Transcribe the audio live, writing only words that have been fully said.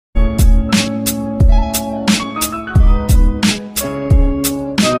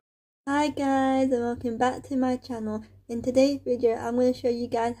Hi guys, and welcome back to my channel. In today's video I'm going to show you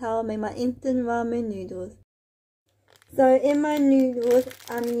guys how I make my instant ramen noodles. So in my noodles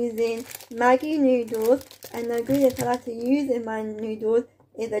I'm using Maggi noodles, and the ingredients I like to use in my noodles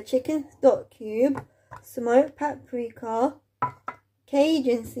is a chicken stock cube, smoked paprika,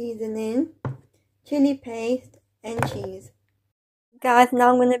 Cajun seasoning, chili paste and cheese. Guys, now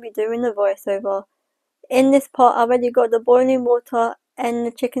I'm going to be doing the voiceover. In this pot I've already got the boiling water and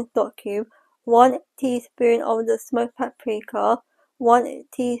the chicken stock cube, 1 teaspoon of the smoked paprika, 1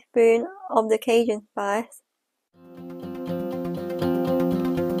 teaspoon of the Cajun spice,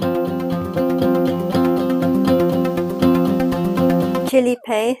 chili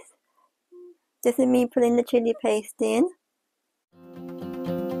paste. This is me putting the chili paste in.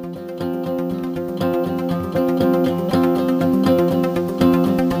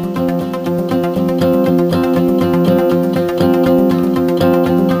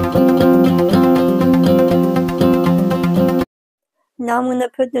 Now I'm going to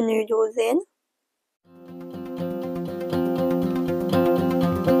put the noodles in.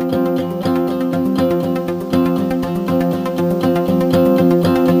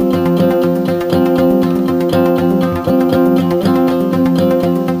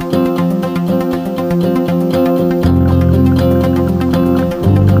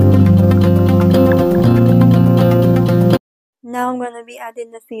 Now I'm going to be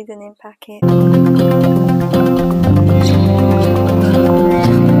adding the seasoning packet.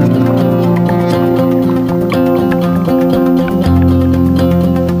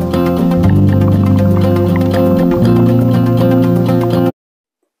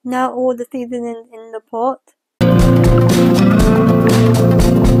 Now all the seasonings in the pot.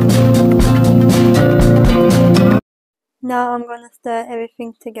 Now I'm going to stir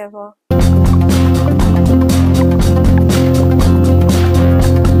everything together.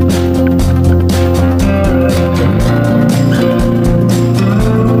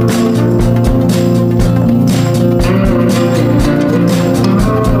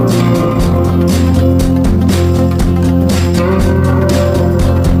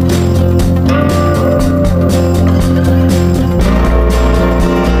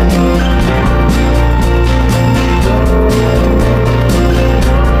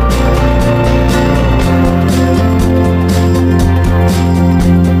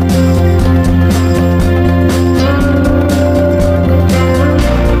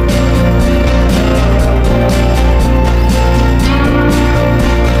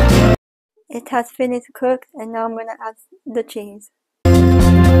 It has finished cooked, and now I'm going to add the cheese.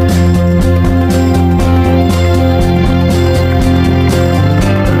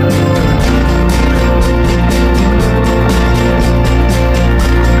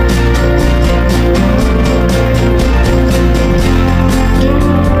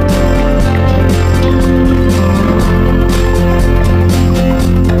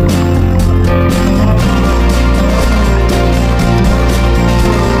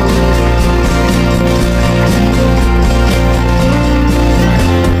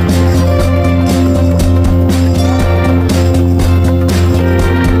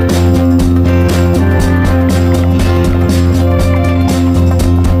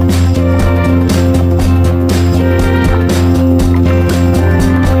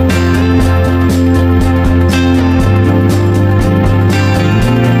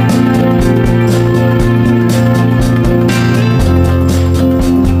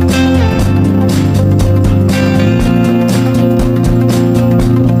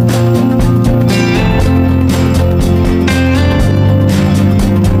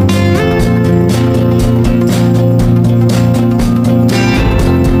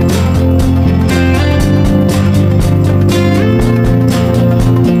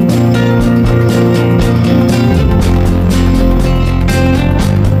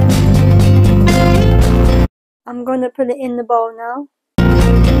 I'm going to put it in the bowl now.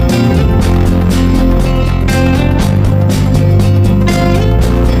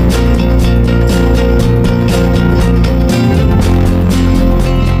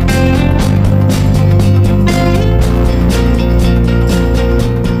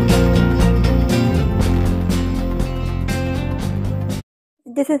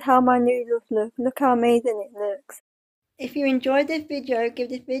 This is how my noodles look. Look how amazing it looks. If you enjoyed this video, give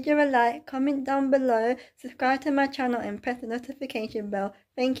this video a like, comment down below, subscribe to my channel and press the notification bell.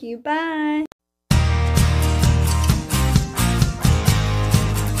 Thank you, bye!